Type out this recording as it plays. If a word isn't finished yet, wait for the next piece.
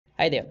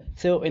Hi there.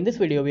 So in this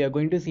video, we are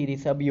going to see the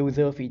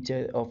sub-user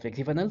feature of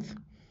FlexiFunnels.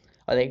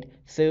 Alright,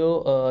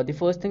 so the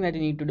first thing that you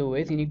need to do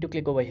is you need to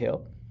click over here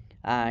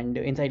and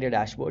inside your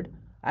dashboard,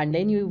 and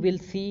then you will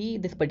see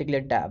this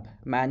particular tab,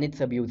 Manage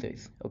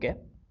Sub-Users. Okay,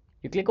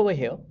 you click over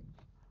here.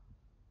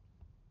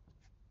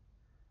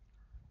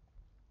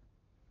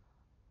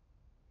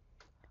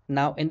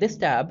 Now in this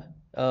tab,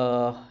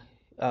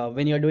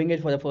 when you're doing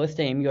it for the first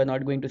time, you're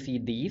not going to see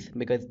these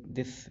because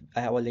this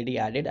I have already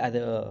added as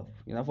a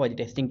for the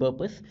testing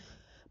purpose.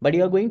 But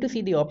you're going to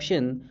see the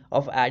option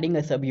of adding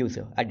a sub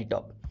user at the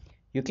top.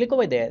 You click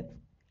over there,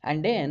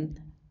 and then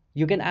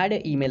you can add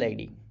an email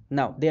ID.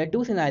 Now there are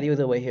two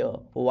scenarios over here.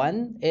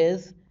 One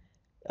is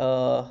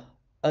uh,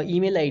 a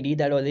email ID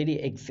that already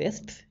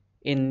exists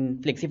in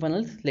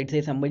FlexiFunnels. Let's say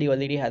somebody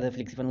already has a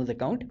FlexiFunnels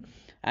account,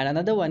 and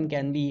another one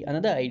can be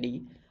another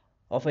ID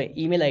of an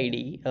email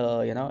ID,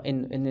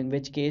 in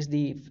which case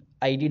the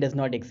ID does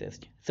not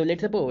exist. So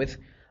let's suppose,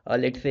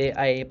 let's say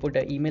I put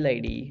an email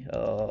ID,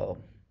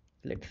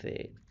 let's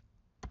say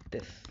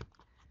this.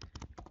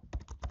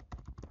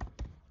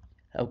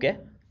 Okay,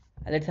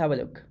 let's have a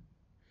look.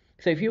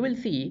 So if you will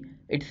see,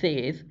 it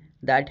says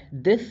that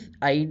this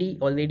ID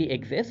already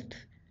exists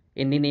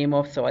in the name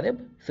of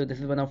Saurabh. So this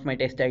is one of my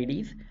test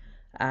IDs,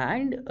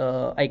 and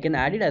I can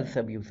add it as a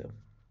sub-user.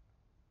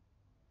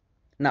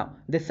 Now,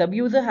 this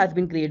sub-user has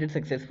been created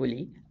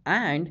successfully,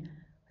 and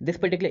this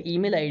particular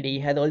email ID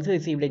has also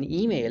received an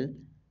email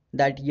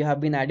that you have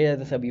been added as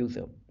a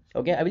sub-user.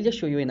 Okay, I will just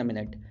show you in a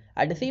minute.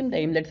 At the same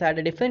time, let's add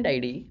a different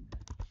ID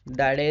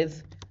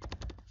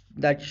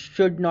that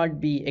should not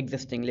be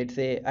existing. Let's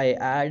say I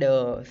add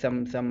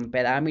some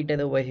parameter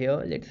over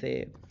here. Let's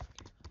say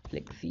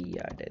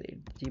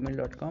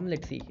flexi@gmail.com.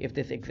 Let's see if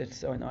this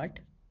exists or not.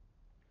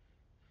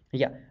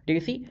 Yeah, do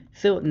you see?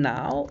 So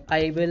now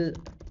I will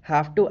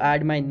have to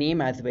add my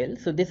name as well.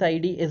 So this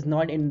ID is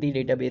not in the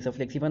database of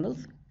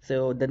FlexiFunnels.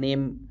 So the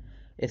name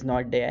is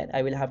not there.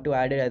 I will have to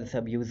add it as a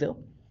sub-user.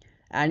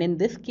 And in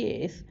this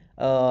case,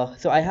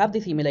 so I have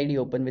this email ID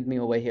open with me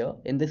over here.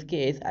 In this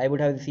case, I would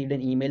have received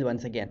an email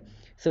once again.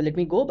 So let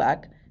me go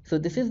back. So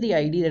this is the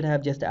ID that I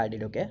have just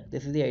added, okay?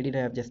 This is the ID that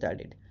I have just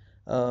added.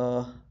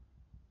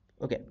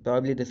 Okay,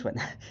 probably this one.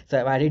 So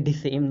I've added the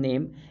same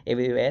name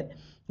everywhere.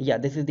 Yeah,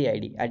 this is the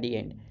ID at the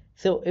end.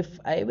 So if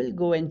I will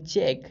go and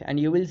check, and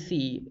you will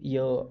see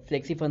your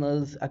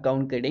FlexiFunnels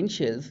account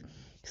credentials.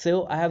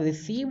 So I have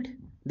received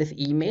this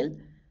email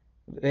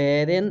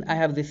wherein I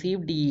have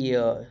received the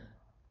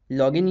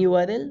login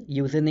URL,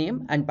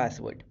 username, and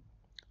password.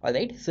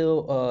 Alright,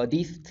 so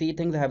these three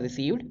things I have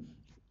received.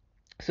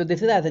 So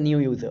this is as a new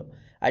user.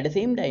 At the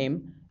same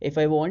time, if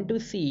I want to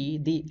see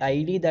the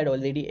ID that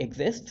already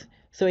exists,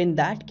 so in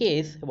that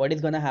case, what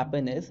is going to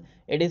happen is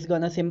it is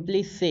going to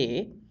simply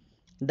say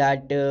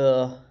that,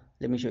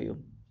 let me show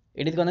you.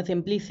 It is going to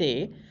simply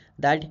say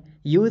that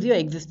use your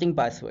existing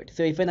password.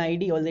 So if an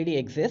ID already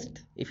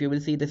exists, if you will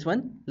see this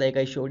one, like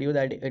I showed you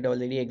that it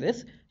already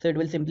exists, so it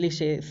will simply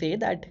say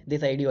that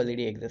this ID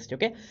already exists.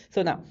 Okay.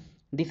 So now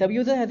the sub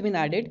user has been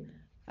added,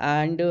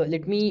 and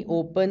let me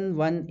open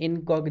one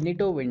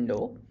incognito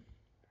window.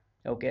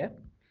 Okay.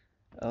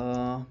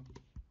 Uh,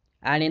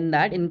 and in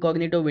that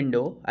incognito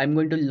window, I'm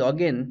going to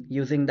log in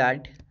using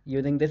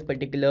this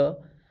particular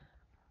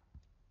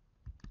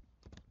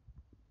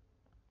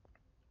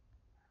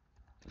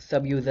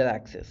sub user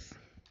access.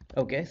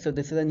 Okay, so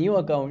this is a new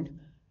account,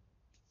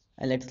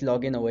 and let's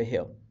log in over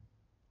here.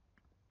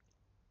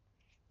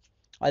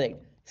 Alright,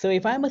 so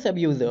if I'm a sub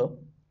user,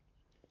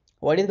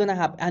 what is gonna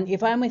happen? And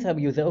if I'm a sub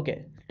user,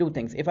 okay, two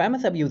things. If I'm a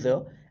sub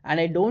user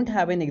and I don't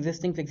have an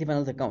existing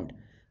FlexiFunnels account,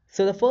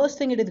 so the first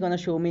thing it is gonna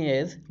show me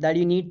is that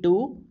you need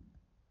to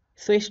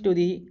switch to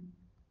the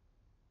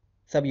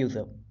sub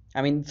user.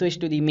 I mean, switch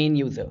to the main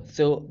user.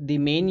 So the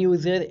main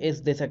user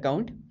is this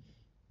account.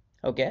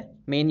 Okay,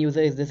 main user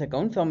is this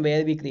account from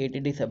where we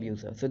created the sub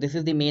user. So this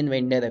is the main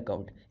vendor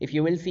account. If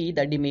you will see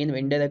that the main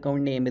vendor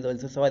account name is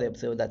also Saurabh,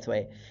 so that's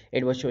why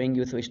it was showing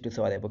you switch to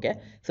Saurabh. Okay,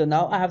 so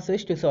now I have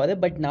switched to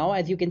Saurabh, but now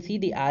as you can see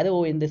the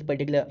arrow in this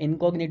particular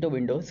incognito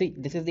window, see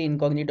this is the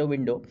incognito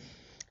window.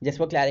 Just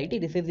for clarity,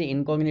 this is the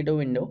incognito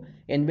window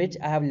in which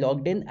I have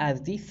logged in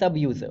as the sub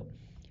user,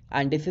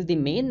 and this is the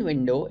main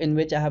window in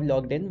which I have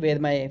logged in where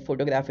my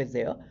photograph is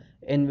there,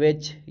 in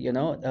which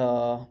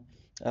I'm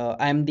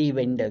the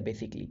vendor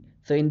basically.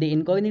 So in the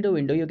incognito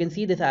window, you can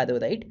see this arrow,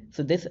 right?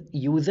 So this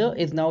user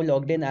is now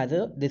logged in as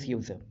this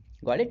user.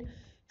 Got it?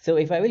 So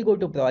if I will go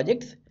to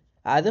projects,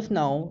 as of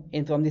now,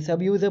 from the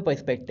sub user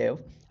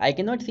perspective, I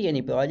cannot see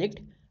any project.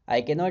 I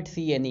cannot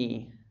see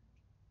any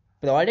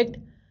product.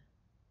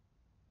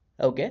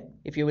 Okay,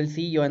 if you will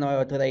see, you are not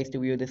authorized to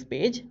view this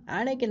page,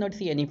 and I cannot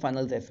see any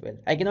funnels as well.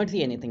 I cannot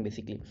see anything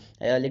basically.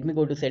 Let me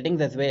go to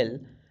settings as well.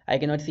 I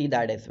cannot see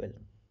that as well.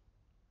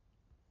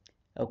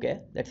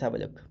 Okay, let's have a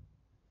look.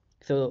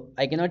 So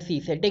I cannot see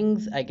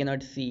settings, I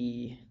cannot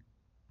see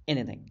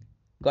anything.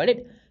 Got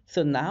it?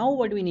 So now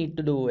what we need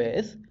to do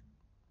is,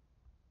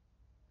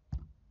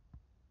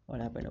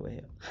 what happened over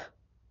here?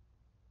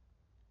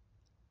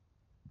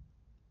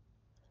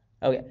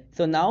 Okay,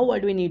 so now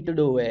what we need to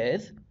do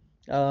is,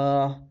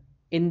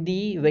 in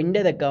the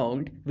vendor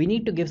account, we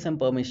need to give some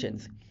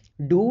permissions.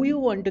 Do you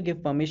want to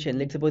give permission?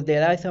 Let's suppose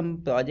there are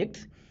some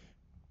projects.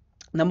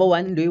 Number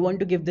one, do you want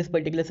to give this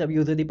particular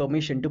sub-user the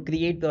permission to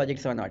create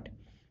projects or not?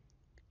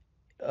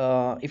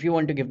 If you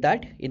want to give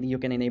that, you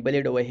can enable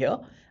it over here.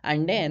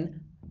 And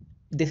then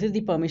this is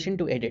the permission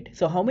to edit.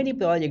 So how many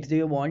projects do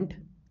you want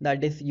that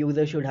this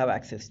user should have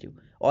access to?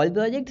 All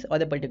projects or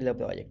the particular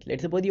project?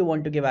 Let's suppose you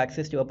want to give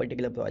access to a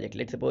particular project.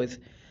 Let's suppose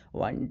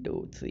 1,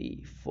 2,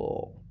 3,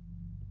 4,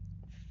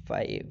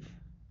 5,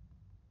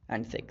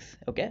 and 6.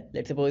 Okay,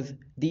 let's suppose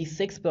these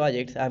 6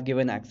 projects I've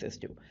given access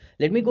to.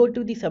 Let me go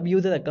to the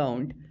sub-user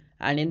account,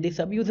 and in the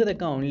sub-user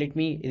account, let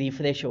me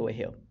refresh over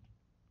here.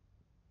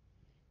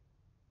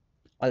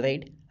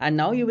 Alright, and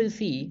now you will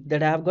see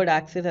that I have got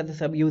access as a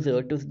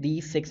sub-user to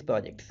these 6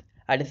 projects.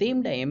 At the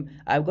same time,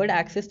 I've got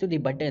access to the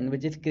button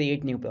which is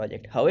create new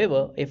project.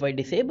 However, if I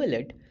disable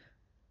it,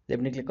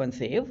 let me click on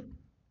save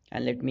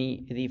and let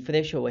me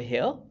refresh over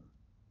here.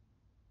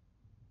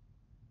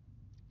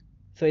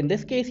 So in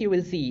this case, you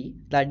will see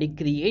that the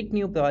create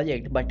new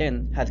project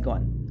button has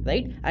gone,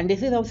 right? And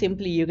this is how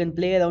simply you can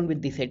play around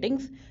with the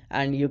settings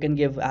and you can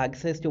give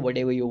access to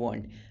whatever you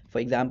want. For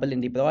example,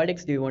 in the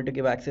products, do you want to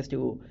give access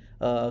to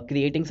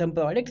creating some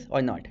products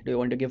or not? Do you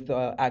want to give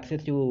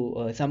access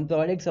to some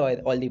products or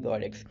all the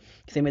products?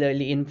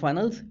 Similarly, in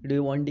funnels, do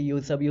you want to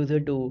use sub-user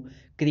to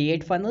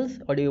create funnels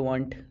or do you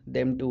want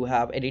them to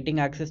have editing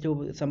access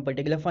to some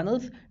particular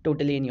funnels?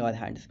 Totally in your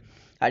hands.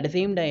 At the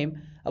same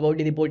time, about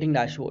the reporting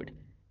dashboard,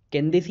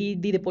 can they see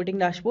the reporting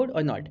dashboard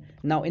or not?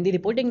 Now in the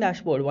reporting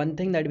dashboard, one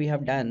thing that we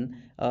have done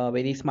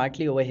very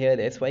smartly over here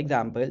is, for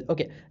example,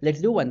 okay,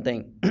 let's do one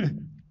thing.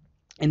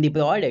 In the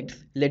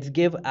products, let's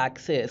give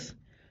access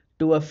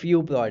to a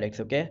few products.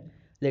 Okay,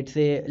 let's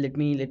say let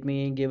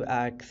me give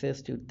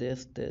access to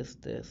this.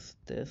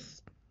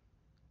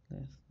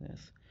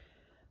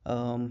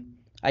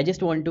 I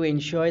just want to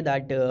ensure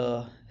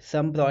that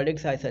some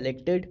products are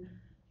selected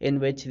in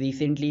which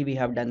recently we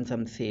have done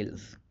some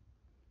sales.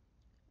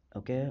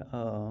 Okay,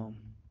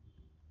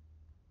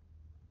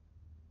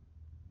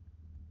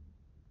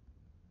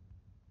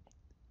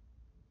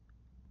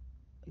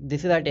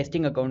 this is our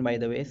testing account, by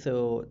the way,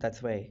 so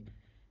that's why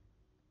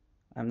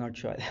I'm not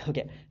sure.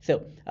 Okay,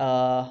 so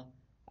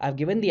I've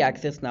given the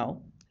access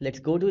now. Let's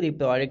go to the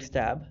products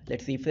tab.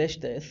 Let's refresh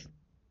this.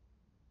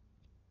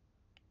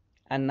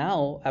 And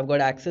now I've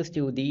got access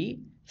to the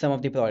some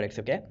of the products,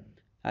 okay,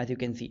 as you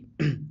can see.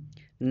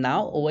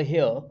 Now over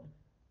here,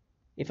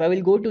 if I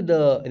will go to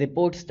the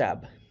reports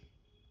tab,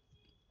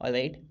 all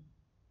right,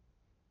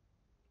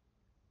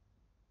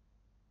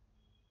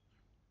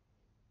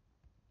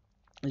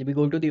 let me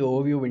go to the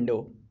overview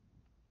window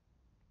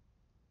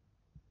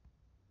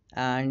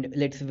and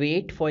let's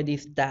wait for the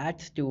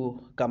stats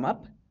to come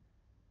up.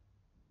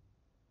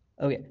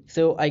 Okay,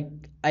 so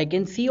I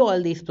can see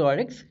all these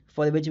products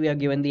for which we are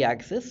given the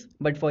access,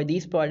 but for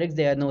these products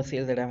there are no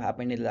sales that have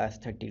happened in the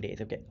last 30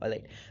 days. Okay, all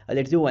right,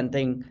 let's do one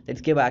thing.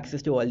 Let's give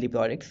access to all the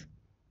products.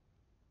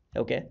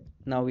 Okay,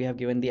 now we have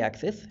given the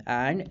access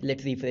and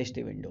let's refresh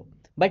the window.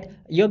 But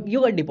you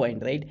got the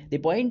point, right? The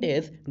point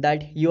is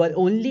that you are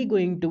only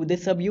going to,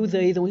 this sub user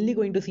is only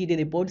going to see the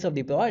reports of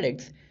the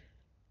products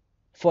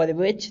for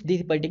which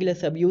the particular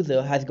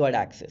sub-user has got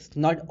access,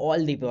 not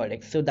all the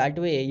products. So that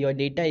way your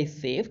data is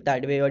safe,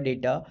 that way your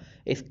data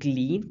is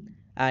clean,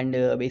 and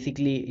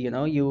basically,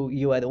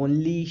 you are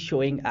only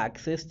showing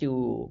access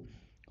to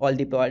all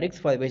the products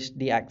for which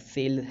the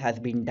sale has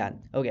been done.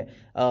 Okay,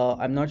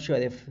 I'm not sure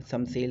if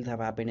some sales have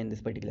happened in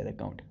this particular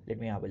account. Let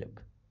me have a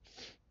look.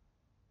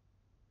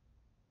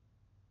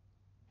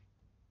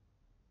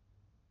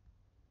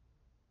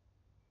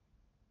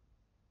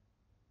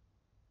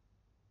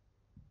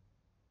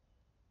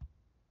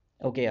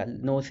 Okay,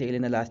 no sale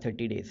in the last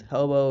 30 days.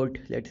 How about,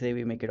 let's say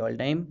we make it all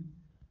time.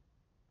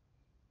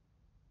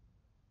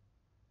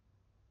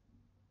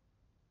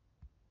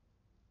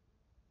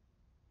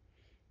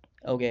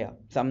 Okay, yeah,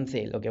 some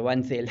sale. Okay,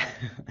 one sale.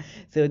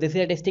 So this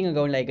is a testing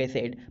account, like I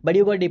said. But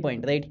you got the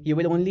point, right? You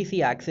will only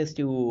see access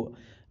to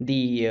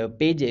the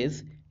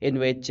pages in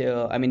which,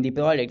 I mean, the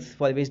products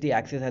for which the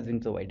access has been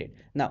provided.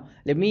 Now,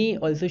 let me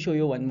also show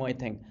you one more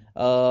thing.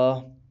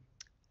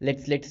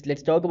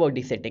 Let's talk about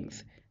the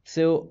settings.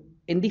 So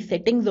in the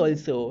settings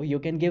also, you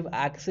can give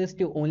access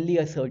to only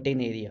a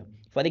certain area.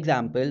 For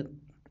example,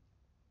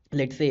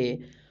 let's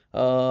say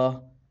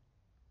not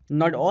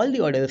all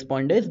the order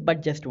responders,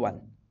 but just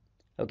one.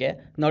 Okay,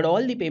 not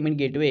all the payment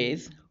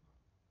gateways,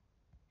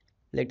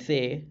 let's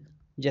say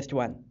just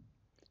one.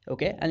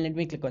 Okay, and let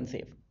me click on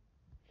save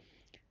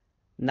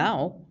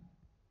now.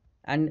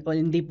 And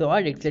in the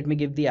products, let me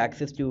give the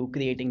access to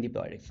creating the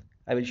products.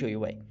 I will show you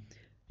why.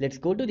 Let's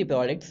go to the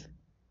products.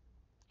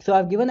 So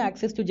I've given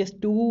access to just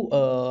two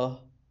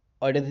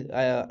orders,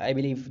 I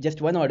believe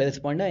just one order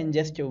responder and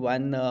just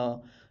one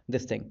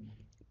this thing,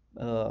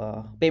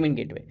 payment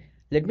gateway.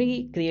 Let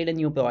me create a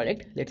new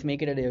product. Let's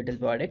make it a digital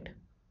product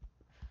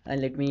and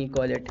let me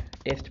call it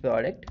test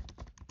product.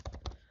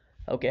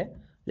 Okay,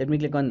 let me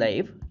click on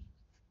live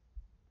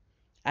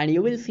and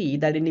you will see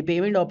that in the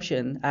payment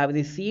option I have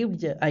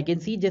received, I can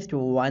see just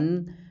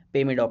one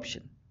payment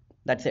option.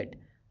 That's it.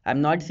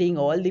 I'm not seeing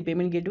all the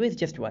payment gateways,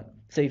 just one.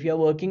 So if you're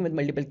working with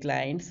multiple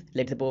clients,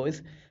 let's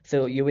suppose,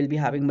 so you will be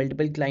having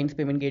multiple clients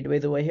payment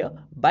gateways over here,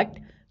 but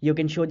you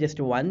can show just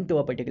one to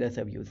a particular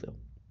sub user.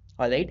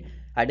 All right.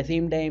 At the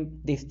same time,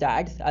 the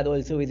stats are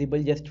also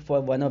visible just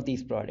for one of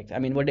these products. I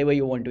mean, whatever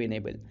you want to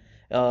enable.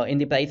 In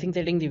the pricing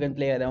settings, you can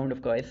play around,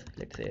 of course.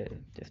 Let's say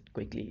just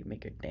quickly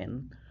make it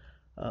 10.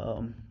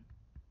 um,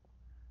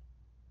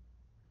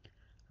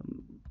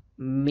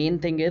 Main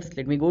thing is,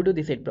 let me go to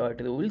the set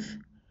product rules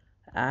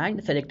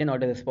and select an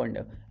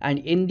autoresponder, and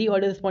in the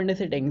autoresponder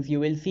settings you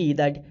will see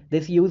that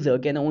this user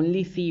can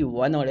only see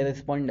one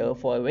autoresponder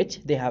for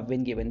which they have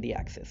been given the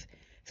access.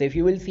 So if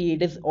you will see,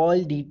 it is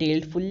all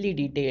detailed, fully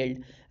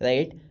detailed,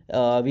 right?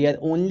 We are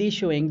only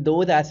showing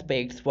those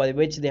aspects for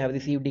which they have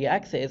received the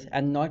access,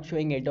 and not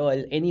showing at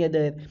all any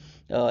other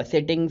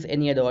settings,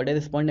 any other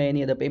autoresponder,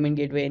 any other payment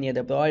gateway, any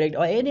other product,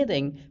 or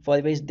anything for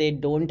which they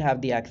don't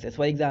have the access.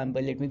 For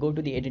example, let me go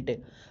to the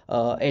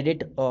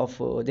edit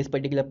of this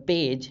particular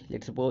page,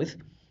 let's suppose,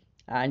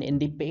 and in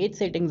the page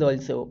settings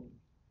also,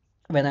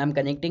 when I'm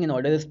connecting an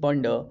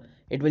autoresponder,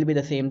 it will be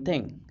the same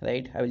thing,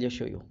 right? I will just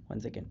show you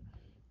one second.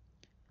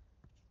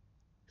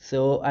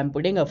 So I'm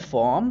putting a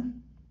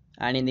form,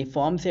 and in the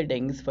form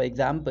settings, for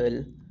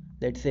example,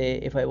 let's say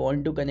if I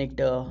want to connect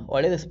a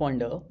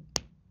autoresponder,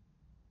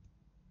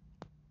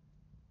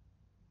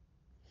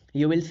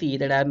 you will see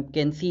that I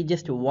can see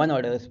just one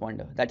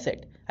autoresponder. That's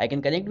it. I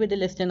can connect with the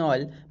list and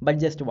all, but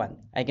just one.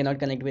 I cannot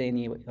connect with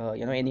any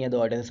any other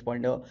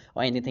autoresponder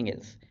or anything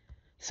else.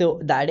 So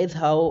that is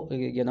how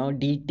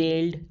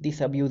detailed the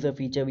sub user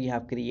feature we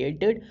have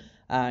created,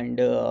 and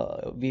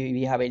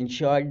we have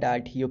ensured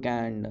that you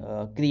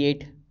can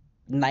create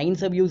 9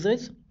 sub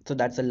users. So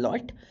that's a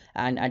lot,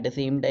 and at the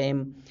same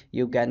time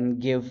you can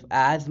give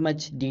as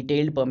much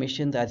detailed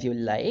permissions as you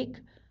like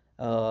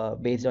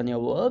based on your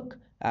work.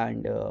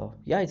 And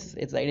yeah,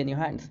 it's right in your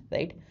hands,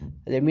 right?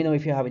 Let me know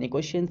if you have any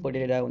questions, put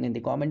it down in the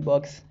comment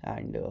box,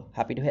 and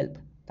happy to help.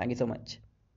 Thank you so much.